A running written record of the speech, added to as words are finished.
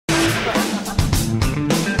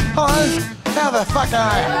Fuck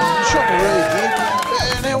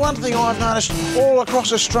Now, one thing I've noticed all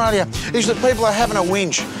across Australia is that people are having a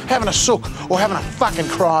whinge, having a sook, or having a fucking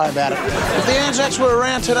cry about it. If the Anzacs were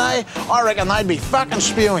around today, I reckon they'd be fucking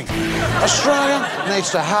spewing. Australia needs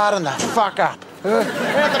to harden the fuck up.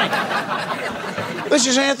 Anthony. This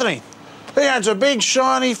is Anthony. He owns a big,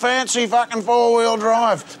 shiny, fancy fucking four-wheel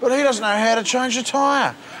drive, but he doesn't know how to change a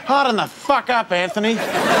tyre. Harden the fuck up, Anthony.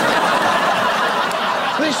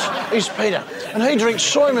 This is Peter, and he drinks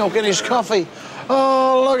soy milk in his coffee.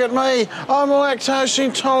 Oh, look at me. I'm lactose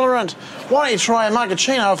intolerant. Why don't you try a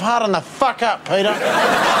mochaccino of Harden the fuck up, Peter?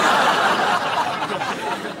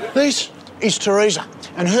 This is Teresa,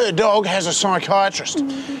 and her dog has a psychiatrist.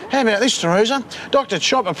 How about this, Teresa? Dr.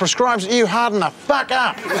 Chopper prescribes that you harden the fuck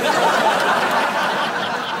up.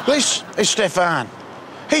 This is Stefan.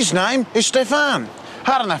 His name is Stefan.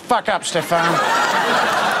 Harden the fuck up, Stefan.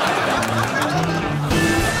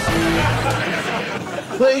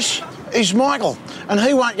 This is Michael, and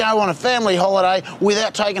he won't go on a family holiday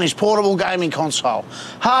without taking his portable gaming console.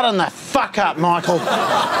 Harden the fuck up, Michael.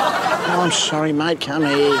 Oh, I'm sorry, mate, come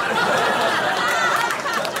here.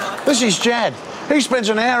 This is Jad. He spends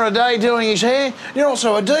an hour a day doing his hair. You're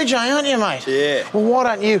also a DJ, aren't you, mate? Yeah. Well, why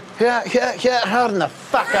don't you harden the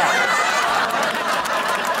fuck up?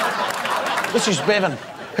 This is Bevan.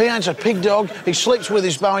 He owns a pig dog, he sleeps with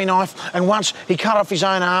his Bowie knife, and once he cut off his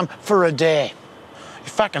own arm for a dare. You're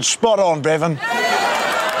fucking spot on, Bevan.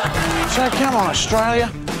 So come on,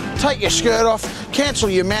 Australia. Take your skirt off, cancel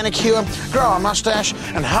your manicure, grow a moustache,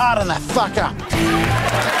 and harden the fuck up.